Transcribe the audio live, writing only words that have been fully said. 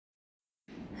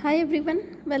Hi everyone,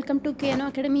 welcome to KNO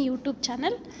Academy YouTube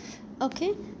channel. Okay,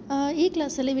 ಈ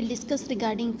ಕ್ಲಾಸಲ್ಲಿ will discuss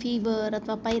regarding fever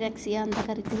ಅಥವಾ ಪೈರಾಕ್ಸಿಯಾ ಅಂತ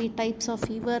ಕರಿತೀವಿ, ಟೈಪ್ಸ್ ಆಫ್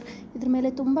ಫೀವರ್. ಇದ್ರ ಮೇಲೆ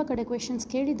ತುಂಬ ಕಡೆ ಕ್ವೆಶನ್ಸ್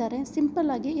ಕೇಳಿದ್ದಾರೆ. ಸಿಂಪಲ್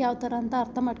ಆಗಿ ಯಾವ ಥರ ಅಂತ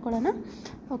ಅರ್ಥ ಮಾಡ್ಕೊಳ್ಳೋಣ.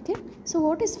 Okay, so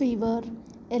what is fever?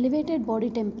 Elevated body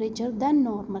temperature than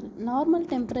normal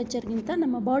ಟೆಂಪ್ರೇಚರ್ಗಿಂತ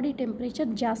ನಮ್ಮ ಬಾಡಿ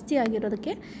ಟೆಂಪ್ರೇಚರ್ ಜಾಸ್ತಿ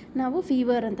ಆಗಿರೋದಕ್ಕೆ ನಾವು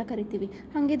ಫೀವರ್ ಅಂತ ಕರಿತೀವಿ.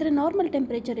 ಹಾಗಿದ್ರೆ ನಾರ್ಮಲ್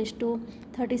ಟೆಂಪ್ರೇಚರ್ ಎಷ್ಟು?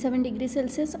 37 ಡಿಗ್ರಿ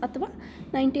ಸೆಲ್ಸಿಯಸ್ ಅಥವಾ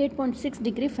 98.6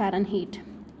 degree Fahrenheit.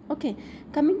 Okay,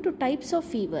 coming to types of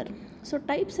fever. So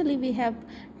types we have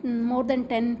more than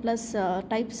 10 plus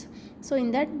types. So in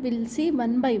that we'll see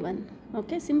one by one.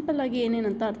 Okay, simple ಆಗಿ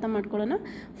ಏನೇನಂತ ಅರ್ಥ ಮಾಡ್ಕೊಳ್ಳೋಣ.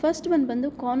 First one ಬಂದು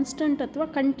constant ಅಥವಾ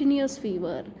continuous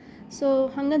fever. So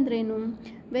ಹಾಗಂದ್ರೇನು?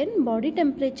 When body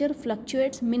temperature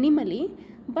ಫ್ಲಕ್ಚುಯೇಟ್ಸ್ ಮಿನಿಮಲಿ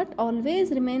but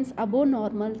always remains above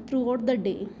normal through out the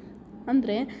day.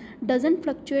 ಅಂದರೆ doesn't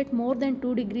fluctuate more than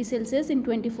 2 degree Celsius in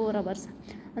 24 hours.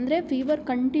 ಅಂದರೆ fever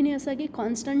continuous ಆಗಿ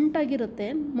ಕಾನ್ಸ್ಟಂಟಾಗಿರುತ್ತೆ,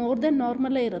 more than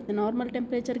ನಾರ್ಮಲೇ ಇರುತ್ತೆ, normal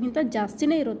ಟೆಂಪ್ರೇಚರ್ಗಿಂತ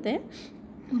ಜಾಸ್ತಿನೇ ಇರುತ್ತೆ.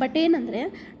 But ಏನಂದರೆ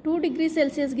 2 degree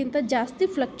ಸೆಲ್ಸಿಯಸ್ಗಿಂತ ಜಾಸ್ತಿ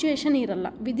fluctuation ಇರಲ್ಲ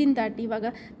within that. ಇವಾಗ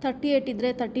 38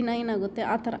 ಇದ್ದರೆ 39 ಆಗುತ್ತೆ,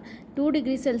 ಆ ಥರ 2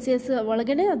 ಡಿಗ್ರಿ ಸೆಲ್ಸಿಯಸ್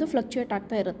ಒಳಗಡೆ ಅದು ಫ್ಲಕ್ಚುಯೇಟ್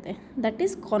ಆಗ್ತಾ ಇರುತ್ತೆ. That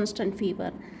is constant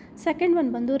fever. Second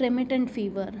one ಬಂದು ರೆಮಿಟೆಂಟ್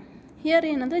ಫೀವರ್. ಹಿಯರ್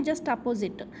ಏನಂದರೆ just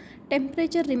opposite,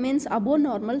 temperature remains above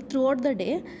normal through out the day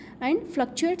and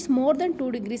ಫ್ಲಕ್ಚುಯೇಟ್ಸ್ more than 2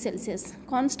 degree Celsius.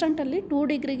 ಕಾನ್ಸ್ಟಂಟಲ್ಲಿ 2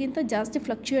 ಡಿಗ್ರಿಗಿಂತ ಜಾಸ್ತಿ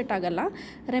ಫ್ಲಕ್ಚುಯೇಟ್ ಆಗಲ್ಲ,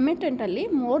 ರೆಮಿಟೆಂಟಲ್ಲಿ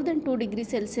ಮೋರ್ ದೆನ್ 2 ಡಿಗ್ರಿ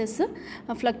ಸೆಲ್ಸಿಯಸ್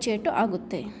ಫ್ಲಕ್ಚುಯೇಟು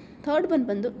ಆಗುತ್ತೆ. Third one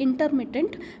ಬಂದು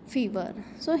intermittent fever.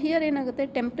 So here ಏನಾಗುತ್ತೆ,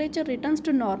 temperature returns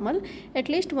to normal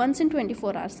at least once in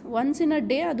 24 hours. Once in a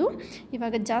day ಅದು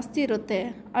ಇವಾಗ ಜಾಸ್ತಿ ಇರುತ್ತೆ,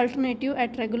 alternative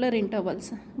at regular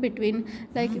intervals between.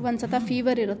 Like ಒಂದು ಸತ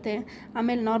ಫೀವರ್ ಇರುತ್ತೆ,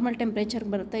 ಆಮೇಲೆ ನಾರ್ಮಲ್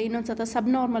ಟೆಂಪ್ರೇಚರ್ಗೆ ಬರುತ್ತೆ, ಇನ್ನೊಂದು ಸತ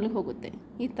ಸಬ್ ನಾರ್ಮಲ್ಗೆ ಹೋಗುತ್ತೆ,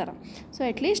 ಈ ಥರ. So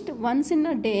at least once in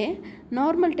a day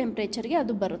normal ಟೆಂಪ್ರೇಚರ್ಗೆ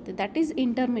ಅದು ಬರುತ್ತೆ. That is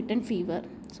intermittent fever.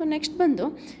 So next ಬಂದು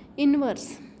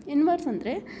ಇನ್ವರ್ಸ್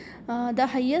ಅಂದರೆ the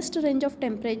highest range of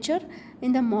temperature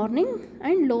in the morning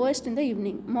and lowest in the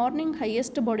evening. Morning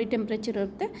highest body temperature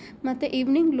ಇರುತ್ತೆ ಮತ್ತು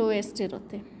evening lowest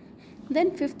ಇರುತ್ತೆ.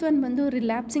 Then fifth one ಬಂದು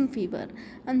ರಿಲ್ಯಾಪ್ಸಿಂಗ್ fever.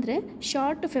 ಅಂದರೆ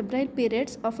short febrile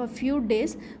periods of a few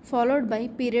days followed by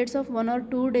periods of 1 or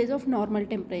 2 days of normal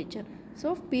temperature.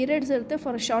 So periods ಇರುತ್ತೆ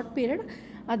for a short period,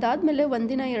 ಅದಾದಮೇಲೆ 1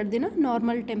 ದಿನ 2 ದಿನ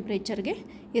normal ಟೆಂಪ್ರೇಚರ್ಗೆ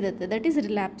ಇರುತ್ತೆ. That is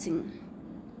ರಿಲ್ಯಾಪ್ಸಿಂಗ್.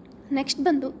 ನೆಕ್ಸ್ಟ್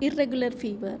ಬಂದು irregular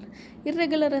fever.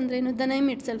 Irregular ಅಂದ್ರೇನು? The name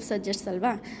it self suggests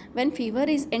ಅಲ್ವಾ. When fever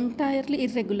is entirely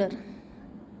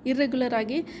irregular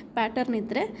ಆಗಿ pattern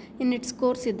ಇದ್ದರೆ, ಇನ್ ಇಟ್ಸ್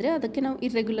ಕೋರ್ಸ್ ಇದ್ದರೆ ಅದಕ್ಕೆ ನಾವು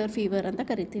ಇರ್ರೆಗ್ಯುಲರ್ ಫೀವರ್ ಅಂತ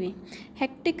ಕರಿತೀವಿ.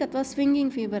 ಹೆಕ್ಟಿಕ್ ಅಥವಾ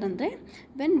ಸ್ವಿಂಗಿಂಗ್ ಫೀವರ್ ಅಂದರೆ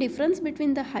when difference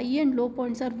between the high and low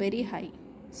points are very high.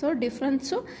 So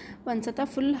difference ಒಂದು ಸತ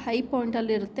ಫುಲ್ ಹೈ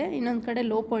ಪಾಯಿಂಟಲ್ಲಿರುತ್ತೆ, ಇನ್ನೊಂದು ಕಡೆ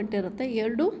ಲೋ ಪಾಯಿಂಟ್ ಇರುತ್ತೆ,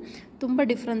 ಎರಡೂ ತುಂಬ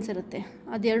ಡಿಫ್ರೆನ್ಸ್ ಇರುತ್ತೆ,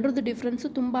 ಅದೆರಡ್ರದ್ದು ಡಿಫ್ರೆನ್ಸು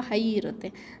ತುಂಬ ಹೈ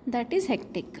ಇರುತ್ತೆ. That is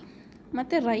hectic.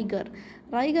 ಮತ್ತು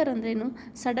ರೈಗರ್ ಅಂದ್ರೇನು?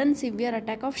 Sudden severe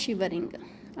attack of shivering,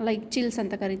 like chills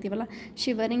ಅಂತ ಕರಿತೀವಲ್ಲ,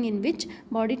 shivering in which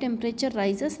body temperature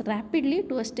rises rapidly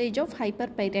to a stage of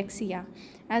hyper ಪೈರಾಕ್ಸಿಯಾ.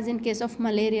 As in case of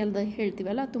ಮಲೇರಿಯಲ್ದು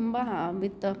ಹೇಳ್ತೀವಲ್ಲ, ತುಂಬ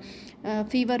ವಿತ್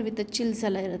ಫೀವರ್ ವಿತ್ ಚಿಲ್ಸ್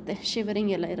ಎಲ್ಲ ಇರುತ್ತೆ,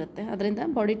 shivering ಎಲ್ಲ ಇರುತ್ತೆ, ಅದರಿಂದ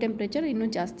ಬಾಡಿ ಟೆಂಪ್ರೇಚರ್ ಇನ್ನೂ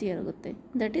ಜಾಸ್ತಿ ಆಗುತ್ತೆ.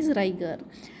 That is ರೈಗರ್.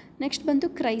 ನೆಕ್ಸ್ಟ್ ಬಂದು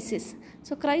ಕ್ರೈಸಿಸ್.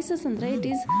 ಸೊ ಕ್ರೈಸಿಸ್ ಅಂದರೆ it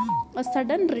is a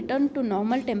sudden return to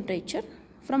normal temperature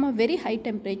from a very high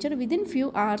temperature within few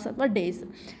hours ಅಥವಾ ಡೇಸ್.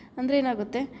 ಅಂದರೆ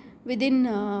ಏನಾಗುತ್ತೆ, ವಿದಿನ್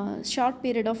ಶಾರ್ಟ್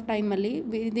ಪೀರಿಯಡ್ ಆಫ್ ಟೈಮಲ್ಲಿ,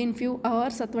 ವಿದಿನ್ ಫ್ಯೂ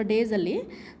ಅವರ್ಸ್ ಅಥವಾ ಡೇಸಲ್ಲಿ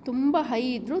ತುಂಬ ಹೈ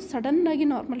ಇದ್ದರೂ ಸಡನ್ನಾಗಿ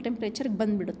ನಾರ್ಮಲ್ ಟೆಂಪ್ರೇಚರ್ಗೆ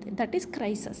ಬಂದುಬಿಡುತ್ತೆ. That is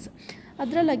crisis.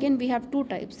 ಅದರಲ್ಲಿ again we have 2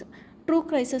 types, true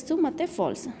ಕ್ರೈಸಸ್ಸು ಮತ್ತು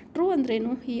ಫಾಲ್ಸ್. ಟ್ರೂ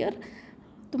ಅಂದ್ರೇನು? ಹಿಯರ್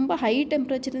ತುಂಬ ಹೈ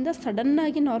ಟೆಂಪ್ರೇಚರಿಂದ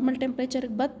ಸಡನ್ನಾಗಿ ನಾರ್ಮಲ್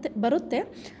ಟೆಂಪ್ರೇಚರ್ಗೆ ಬರುತ್ತೆ.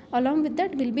 Along with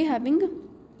that will be having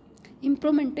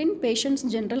improvement in patients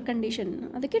general condition,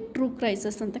 ಅದಕ್ಕೆ ಟ್ರೂ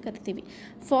ಕ್ರೈಸಸ್ ಅಂತ ಕರಿತೀವಿ.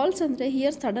 ಫಾಲ್ಸ್ ಅಂದರೆ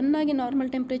ಹಿಯರ್ ಸಡನ್ನಾಗಿ ನಾರ್ಮಲ್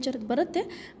ಟೆಂಪ್ರೇಚರ್ಗೆ ಬರುತ್ತೆ,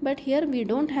 but here we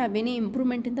don't have any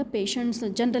improvement in the patients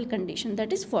general condition.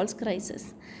 That is false crisis.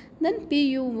 Then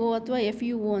PUO ಅಥವಾ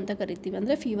FUO ಅಂತ ಕರಿತೀವಿ,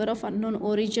 ಅಂದರೆ ಫೀವರ್ ಆಫ್ ಅನ್ನೋನ್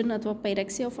ಒರಿಜಿನ್ ಅಥವಾ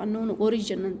ಪೈರಾಕ್ಸಿ ಆಫ್ ಅನ್ನೋನ್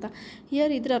ಒರಿಜಿನ್ ಅಂತ.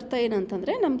 ಹಿಯರ್ ಇದ್ರ ಅರ್ಥ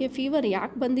ಏನಂತಂದರೆ, ನಮಗೆ ಫೀವರ್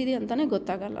ಯಾಕೆ ಬಂದಿದೆ ಅಂತಲೇ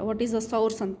ಗೊತ್ತಾಗಲ್ಲ, ವಾಟ್ ಈಸ್ ದ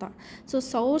ಸೋರ್ಸ್ ಅಂತ. ಸೊ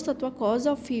ಸೋರ್ಸ್ ಅಥವಾ ಕಾಸ್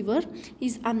ಆಫ್ ಫೀವರ್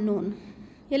ಈಸ್ ಅನ್ನೋನ್.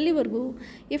 ಎಲ್ಲಿವರೆಗೂ?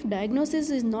 If diagnosis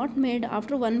is not made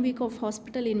after 1 week of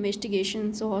hospital investigation.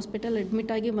 So hospital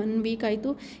admit ಆಗಿ 1 week ಆಯಿತು,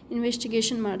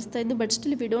 ಇನ್ವೆಸ್ಟಿಗೇಷನ್ ಮಾಡಿಸ್ತಾ ಇದ್ದು, but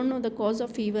still we don't know the cos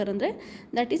of fever ಅಂದರೆ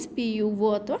that is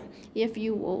PUO ಅಥವಾ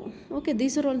FUO. Okay,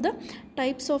 these are all the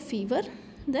types of fever.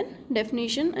 Then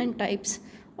definition and types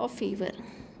of fever.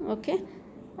 Okay,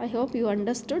 I hope you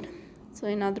understood. So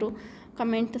ಏನಾದರೂ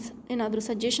comments, ಏನಾದರೂ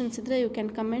suggestions ಇದ್ದರೆ you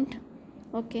can comment.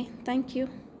 Okay, thank you.